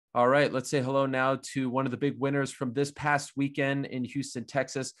All right, let's say hello now to one of the big winners from this past weekend in Houston,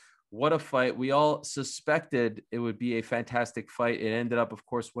 Texas. What a fight. We all suspected it would be a fantastic fight. It ended up, of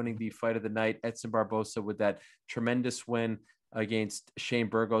course, winning the fight of the night. Edson Barboza with that tremendous win against Shane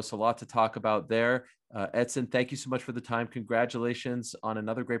Burgos. A lot to talk about there. Edson, thank you so much for the time. Congratulations on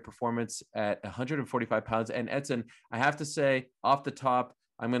another great performance at 145 pounds. And Edson, I have to say off the top,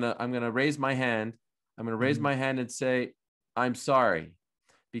 I'm gonna raise my hand. I'm gonna raise my hand and say, I'm sorry,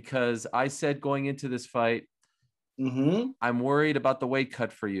 because I said going into this fight, I'm worried about the weight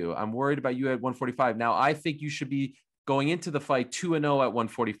cut for you. I'm worried about you at 145. Now, I think you should be going into the fight 2-0 at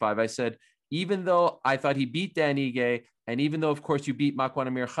 145. I said, even though I thought he beat Dan Ige, and even though, of course, you beat Makwan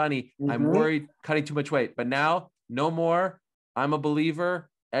Amirkhani, I'm worried cutting too much weight. But now, no more. I'm a believer.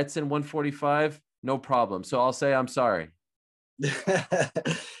 Edson 145, no problem. So I'll say I'm sorry.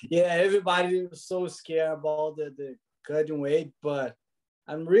 Yeah, everybody was so scared about the cutting weight, but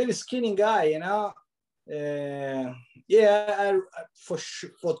I'm really skinny guy, you know. For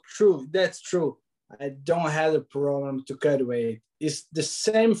true, that's true. I don't have a problem to cut weight. It's the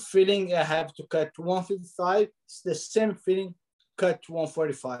same feeling I have to cut 155. It's the same feeling cut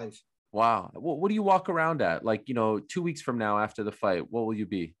 145. Wow. What do you walk around at? Like, 2 weeks from now after the fight, what will you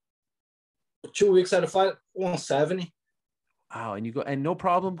be? 2 weeks out of fight, 170. Wow. And you go, and no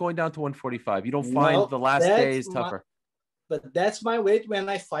problem going down to 145. You don't find the last day is tougher. But that's my weight when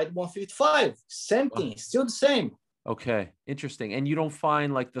I fight 155. Same thing, still the same. Okay, interesting. And you don't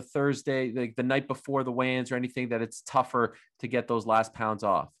find like the Thursday, like the night before the weigh-ins or anything, that it's tougher to get those last pounds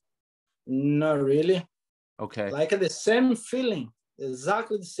off? Not really. Okay. Like the same feeling,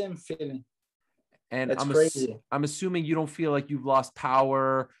 exactly the same feeling. And that's crazy. I'm assuming you don't feel like you've lost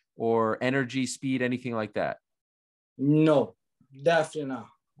power or energy, speed, anything like that? No, definitely not.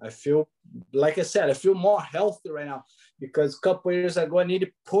 I feel, like I said, I feel more healthy right now because a couple of years ago, I need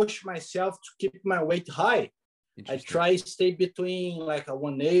to push myself to keep my weight high. I try to stay between like a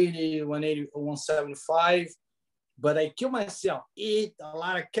 180, 175, but I kill myself, eat a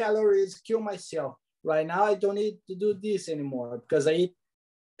lot of calories, kill myself. Right now, I don't need to do this anymore because I eat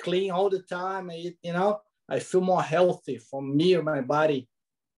clean all the time. I eat, I feel more healthy for me or my body.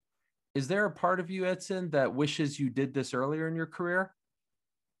 Is there a part of you, Edson, that wishes you did this earlier in your career?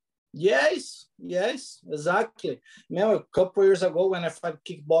 Yes, exactly. A couple of years ago when I fought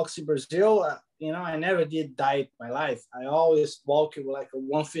kickboxing in Brazil, I never did diet my life. I always walk like a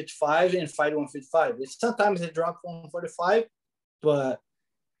 155 and fight 155. Sometimes I drop 145, but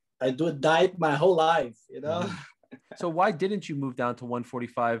I do diet my whole life, So why didn't you move down to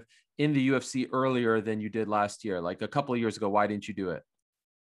 145 in the UFC earlier than you did last year? Like a couple of years ago, why didn't you do it?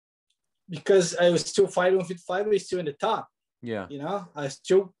 Because I was still fighting 155, I was still in the top. Yeah. I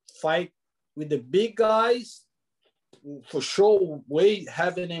still fight with the big guys, for sure, way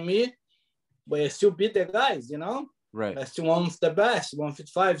heavier than me, but I still beat the guys, Right. I still one of the best,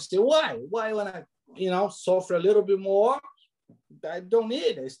 155. Still, why? Why when I, suffer a little bit more, I don't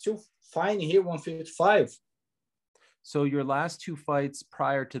need it. I still fine here, 155. So your last two fights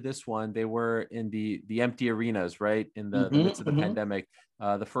prior to this one, they were in the empty arenas, right? In the midst of the pandemic.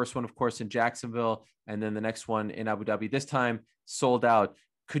 The first one, of course, in Jacksonville, and then the next one in Abu Dhabi. This time sold out.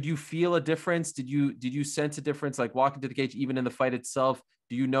 Could you feel a difference? Did you sense a difference, like walking to the cage, even in the fight itself?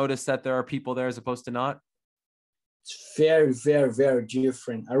 Do you notice that there are people there as opposed to not? It's very, very, very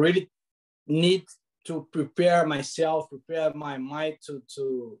different. I really need to prepare myself, prepare my mind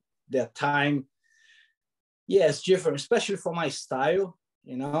to that time. Yeah, it's different, especially for my style,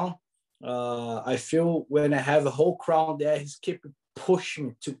 I feel when I have a whole crowd there, he's keep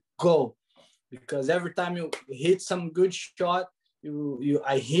pushing to go, because every time you hit some good shot,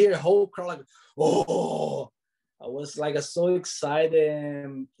 I hear a whole crowd like, oh, I was like so excited,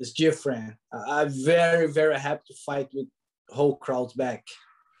 and it's different. I'm very, very happy to fight with whole crowds back.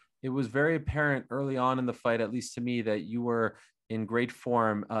 It was very apparent early on in the fight, at least to me, that you were in great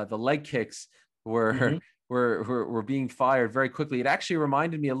form. The leg kicks were being fired very quickly. It actually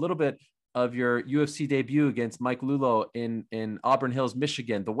reminded me a little bit of your UFC debut against Mike Lulo in Auburn Hills,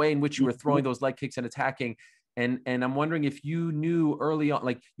 Michigan, the way in which you were throwing those leg kicks and attacking. And I'm wondering if you knew early on,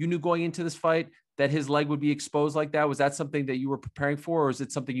 like you knew going into this fight that his leg would be exposed like that. Was that something that you were preparing for, or is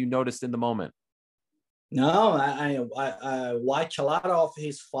it something you noticed in the moment? No, I watch a lot of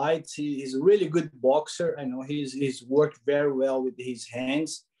his fights. He's a really good boxer. I know he's worked very well with his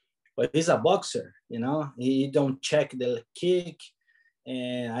hands, but he's a boxer, he don't check the kick,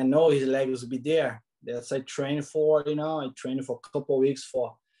 and I know his legs will be there. That's I train for, I trained for a couple of weeks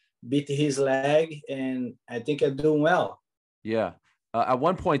for beat his leg, and I think I'm doing well. Yeah. At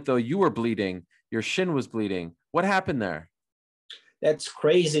one point though, you were bleeding. Your shin was bleeding. What happened there? That's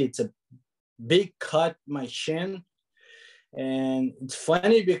crazy. It's a big cut, my shin. And it's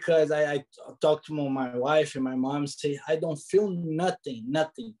funny because I talked to my wife and my mom, say, I don't feel nothing.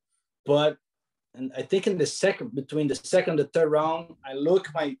 But, and I think between the second and the third round,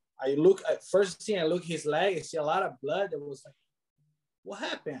 first thing I look his leg, I see a lot of blood. It was like, what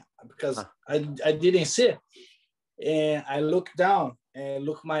happened? Because I didn't see it. And I look down and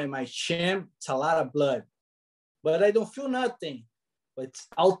look my shin, it's a lot of blood. But I don't feel nothing. But it's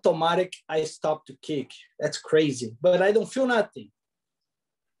automatic, I stop to kick. That's crazy. But I don't feel nothing.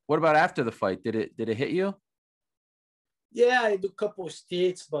 What about after the fight? Did it hit you? Yeah, I do a couple of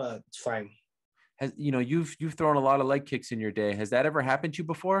sticks, but it's fine. You've thrown a lot of leg kicks in your day. Has that ever happened to you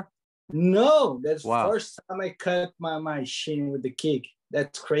before? No, that's wow. The first time I cut my shin with the kick.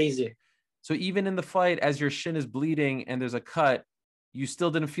 That's crazy. So even in the fight, as your shin is bleeding and there's a cut, you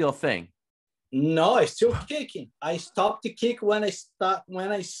still didn't feel a thing? No, I still kicking. I stopped to kick when I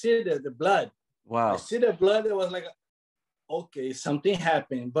see the blood. Wow. I see the blood. It was like, okay, something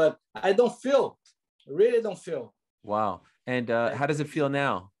happened, but I don't feel. Really don't feel. Wow. And how does it feel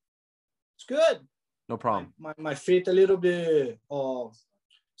now? It's good. No problem. My feet a little bit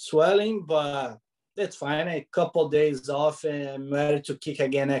swelling, but that's fine. A couple of days off and I'm ready to kick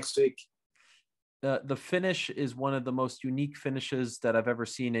again next week. The finish is one of the most unique finishes that I've ever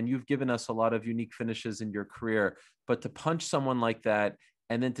seen. And you've given us a lot of unique finishes in your career, but to punch someone like that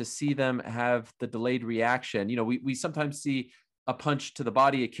and then to see them have the delayed reaction, we sometimes see a punch to the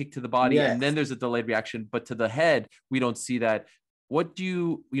body, a kick to the body, yes, and then there's a delayed reaction, but to the head, we don't see that. What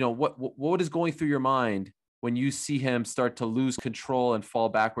do what is going through your mind when you see him start to lose control and fall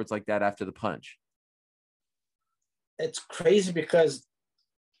backwards like that after the punch? It's crazy because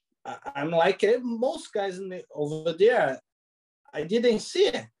I'm like most guys over there. I didn't see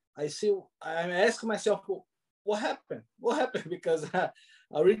it. I'm asking myself, what happened? What happened? Because I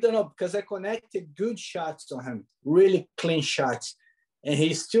really don't know, because I connected good shots on him, really clean shots, and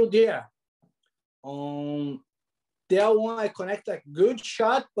he's still there. That one, I connect a good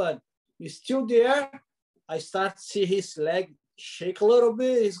shot, but he's still there. I start to see his leg shake a little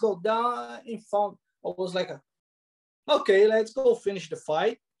bit. He's go down in front. I was like, okay, let's go finish the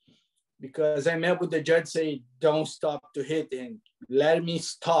fight. Because I met with the judge, say, don't stop to hit and let me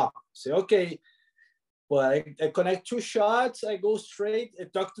stop. Say, okay. But I connect two shots. I go straight. I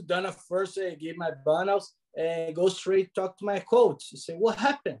talk to Dana first. I give my bonus and go straight talk to my coach. I say, what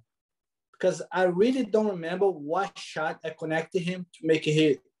happened? Because I really don't remember what shot I connected him to make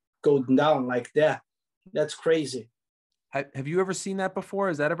it go down like that. That's crazy. Have you ever seen that before?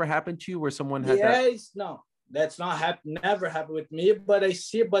 Has that ever happened to you where someone had that? Yes, no. That's never happened with me, but I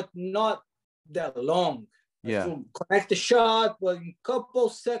see, but not that long. Yeah. To connect the shot, but in a couple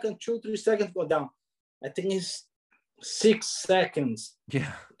seconds, 2-3 seconds, go down. I think it's 6 seconds.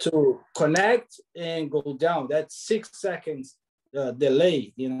 Yeah. To connect and go down. That's 6 seconds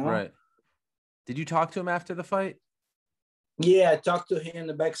delay, Right. Did you talk to him after the fight? Yeah, I talked to him in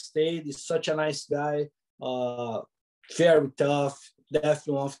the backstage. He's such a nice guy. Very tough.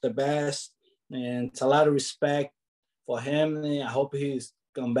 Definitely one of the best. And it's a lot of respect for him. And I hope he's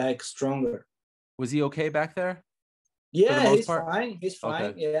come back stronger. Was he okay back there? Yeah, he's fine. He's fine.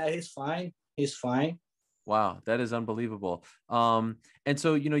 Okay. Yeah, he's fine. He's fine. Wow, that is unbelievable. And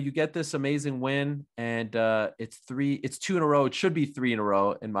so, you get this amazing win and it's 2 in a row. It should be 3 in a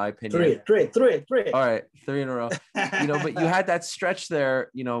row, in my opinion. Three. All right, 3 in a row. But you had that stretch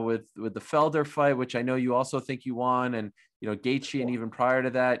there, with the Felder fight, which I know you also think you won, and Gaethje, and even prior to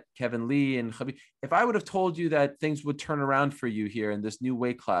that, Kevin Lee and Khabib. If I would have told you that things would turn around for you here in this new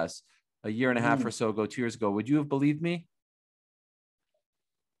weight class a year and a half or so ago, 2 years ago, would you have believed me?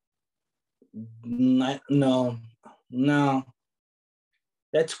 No.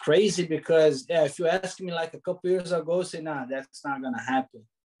 That's crazy because if you ask me like a couple years ago, say, nah, that's not gonna happen.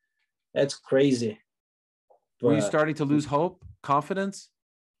 That's crazy. Were you starting to lose hope, confidence?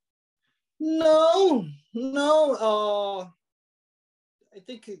 No. I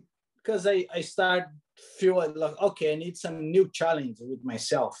think because I start feel like, okay, I need some new challenge with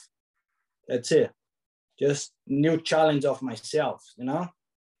myself. That's it. Just new challenge of myself,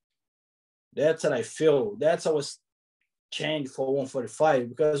 That's what I feel. That's what was changed for 145,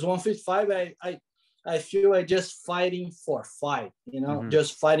 because 155, I feel I just fighting for a fight,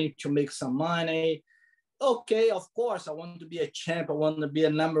 just fighting to make some money. Okay, of course, I want to be a champ. I want to be a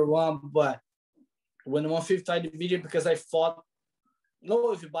number one, but when 155 division, because I fought,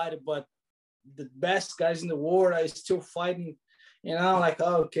 not everybody, but the best guys in the world, I still fighting, like,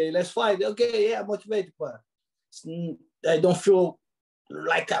 okay, let's fight. Okay, yeah, motivated, but I don't feel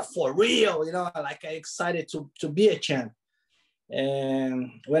like for real, like I excited to be a champ.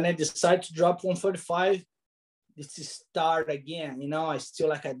 And when I decided to drop 145, it's to start again, I still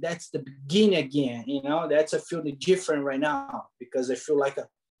like that's the beginning again, that's I feel different right now because I feel like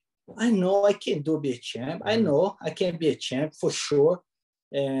I know I can be a champ. I know I can be a champ for sure.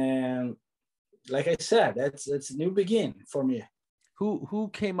 And like I said, that's a new beginning for me. Who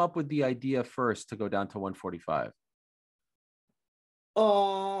came up with the idea first to go down to 145?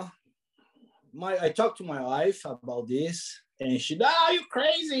 I talked to my wife about this, and she, you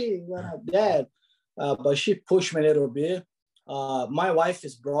crazy, Dad. But she pushed me a little bit. My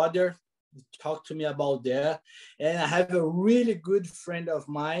wife's brother talked to me about that, and I have a really good friend of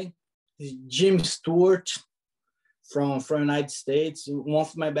mine, Jim Stewart, from United States, one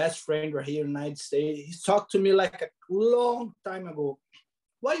of my best friends right here in the United States. He talked to me like a long time ago.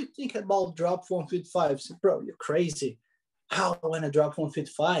 What do you think about drop 155? I said, bro, you're crazy. How I want to drop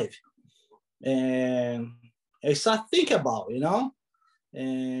 155? And I started thinking about,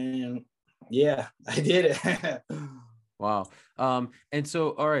 and yeah, I did it. Wow. And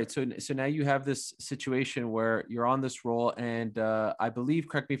so, all right. So now you have this situation where you're on this roll, and I believe,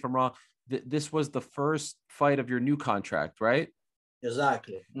 correct me if I'm wrong, this was the first fight of your new contract, right?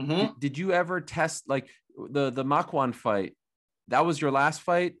 Exactly. Mm-hmm. Did you ever test like the Makwan fight? That was your last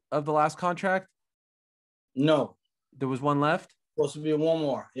fight of the last contract? No. There was one left? Supposed to be one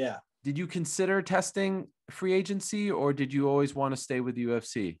more. Yeah. Did you consider testing free agency, or did you always want to stay with the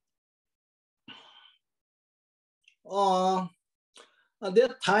UFC? At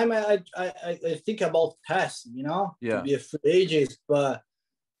that time, I think about testing, to be a free agent, but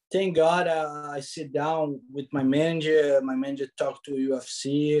thank God I sit down with my manager. My manager talked to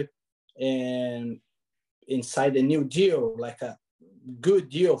UFC and inside a new deal, like a good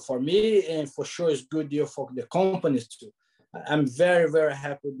deal for me, and for sure it's good deal for the companies too. I'm very, very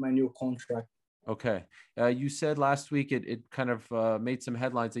happy with my new contract. Okay. You said last week it kind of made some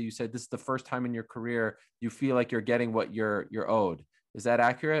headlines that you said this is the first time in your career you feel like you're getting what you're owed. Is that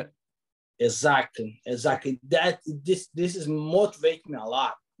accurate? Exactly. This is motivate me a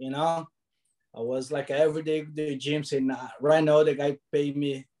lot. I was like every day at the gym saying, nah, right now the guy paid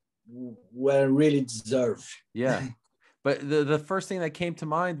me what I really deserve. Yeah. But the first thing that came to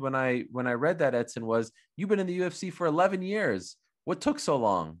mind when I read that, Edson, was you've been in the UFC for 11 years. What took so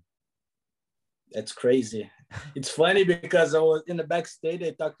long? That's crazy. It's funny because I was in the backstage.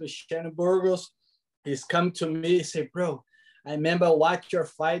 I talked to Shane Burgos. He's come to me and said, bro, I remember watching your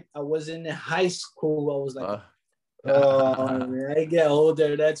fight. I was in high school. I was like, man, I get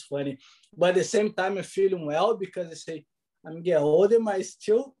older. That's funny. But at the same time, I'm feeling well because I say, I'm getting older, but I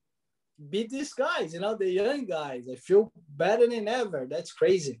still beat these guys, the young guys. I feel better than ever. That's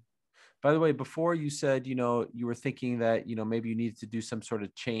crazy. By the way, before you said, you were thinking that, maybe you needed to do some sort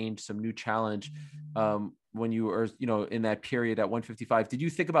of change, some new challenge when you were, in that period at 155. Did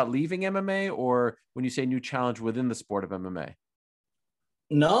you think about leaving MMA, or when you say new challenge within the sport of MMA?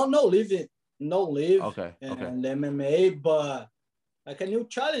 No, leave. Okay. And MMA, but like a new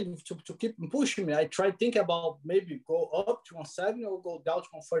challenge to keep pushing me. I try to think about maybe go up to 170 or go down to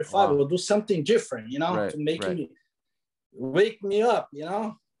 145 or do something different, to make me wake me up,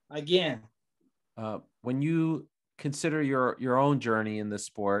 again. When you consider your own journey in this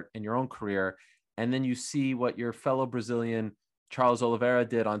sport and your own career, and then you see what your fellow Brazilian Charles Oliveira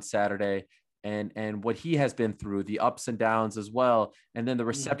did on Saturday, and what he has been through, the ups and downs as well, and then the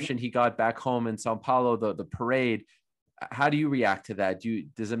reception he got back home in Sao Paulo, the parade. How do you react to that?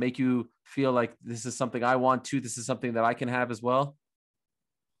 Does it make you feel like this is something I want to? This is something that I can have as well?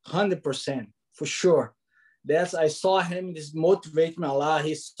 100%, for sure. I saw him. This motivates me a lot.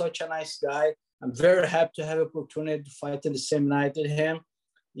 He's such a nice guy. I'm very happy to have an opportunity to fight in the same night with him.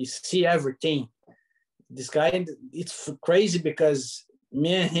 You see everything. This guy, it's crazy because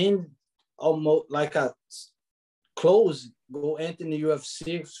me and him almost like a close, go enter in the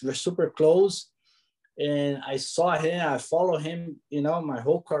UFC. We're super close. And I saw him, I follow him, my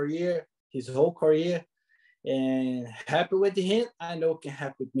whole career, his whole career, and happy with him. I know can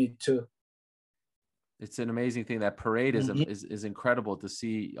happen with me too. It's an amazing thing. That parade is incredible to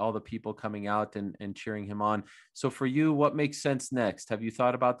see all the people coming out and cheering him on. So for you, what makes sense next? Have you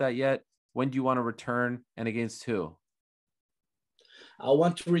thought about that yet? When do you want to return, and against who? I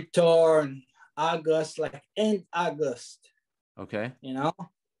want to return August, like end August. Okay.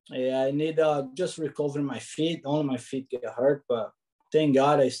 Yeah, I need just recover my feet. Only my feet get hurt, but thank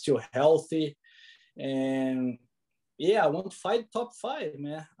God I'm still healthy. And yeah, I want to fight top 5,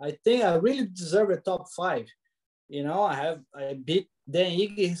 man. I think I really deserve a top 5. I beat Dan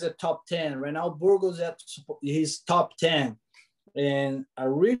Ige, he's a top 10. Right now, Burgos he's top 10. And I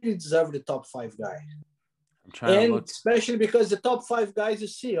really deserve the top 5 guy. I'm trying to look. Especially because the top 5 guys you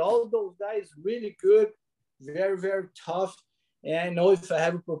see, all those guys really good, very, very tough. And I know if I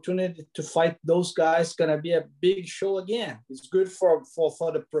have opportunity to fight those guys, it's gonna be a big show again. It's good for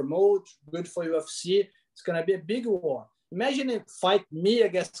the promote, good for UFC. It's gonna be a big war. Imagine if fight me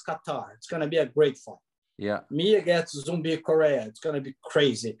against Qatar. It's gonna be a great fight. Yeah. Me against Zumbi Korea. It's gonna be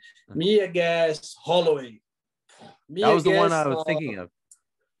crazy. Me against Holloway. That was the one I was thinking of.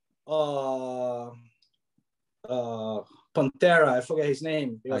 Pantera, I forget his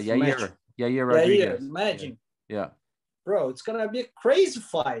name. Yair Rodriguez. Imagine. Yeah. Bro, it's gonna be a crazy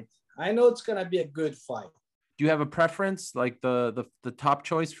fight. I know it's gonna be a good fight. Do you have a preference, like the top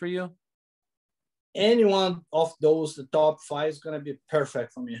choice for you? Any one of those, the top 5 is gonna be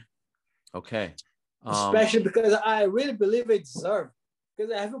perfect for me. Okay. Especially because I really believe I deserve.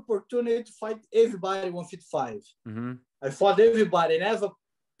 Because I have opportunity to fight everybody 155. Mm-hmm. I fought everybody, never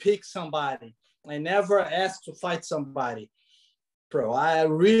pick somebody. I never asked to fight somebody. Bro, I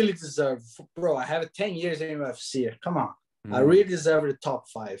really deserve. Bro, I have 10 years in UFC. Come on. I really deserve the top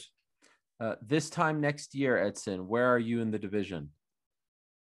 5. This time next year, Edson, where are you in the division?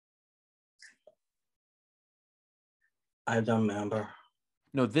 I don't remember.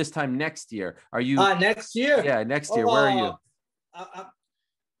 No, this time next year. Are you? Next year? Yeah, next year. Where are you?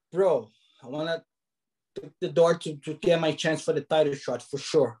 Bro, I want to take the door to get my chance for the title shot for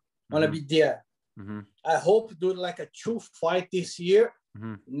sure. I want to be there. I hope to do like a 2 fight this year.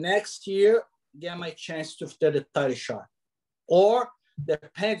 Next year, get my chance to get the title shot. Or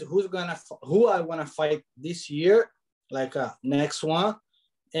depends who I want to fight this year, like next one,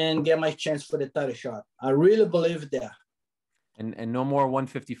 and get my chance for the title shot. I really believe that. And no more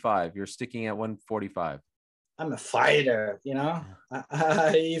 155. You're sticking at 145. I'm a fighter, you know.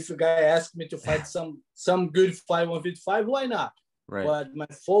 If a guy asks me to fight some good fight 155, why not? Right. But my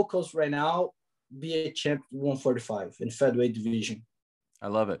focus right now, be a champ 145 in featherweight division. I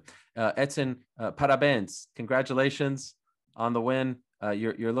love it. Edson, parabéns. Congratulations on the win.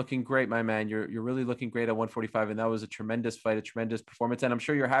 You're looking great, my man. You're really looking great at 145, and that was a tremendous fight, a tremendous performance. And I'm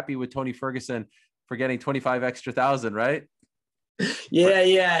sure you're happy with Tony Ferguson for getting 25 extra thousand, right?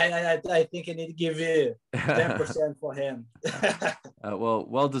 Yeah. I think I need to give you 10% for him.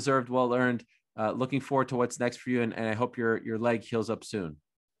 Well deserved, well earned. Looking forward to what's next for you, and I hope your leg heals up soon.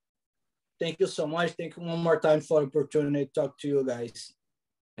 Thank you so much. Thank you one more time for the opportunity to talk to you guys.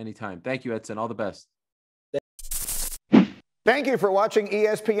 Anytime. Thank you, Edson. All the best. Thank you for watching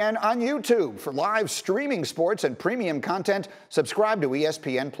ESPN on YouTube. For live streaming sports and premium content, subscribe to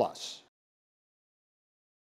ESPN+.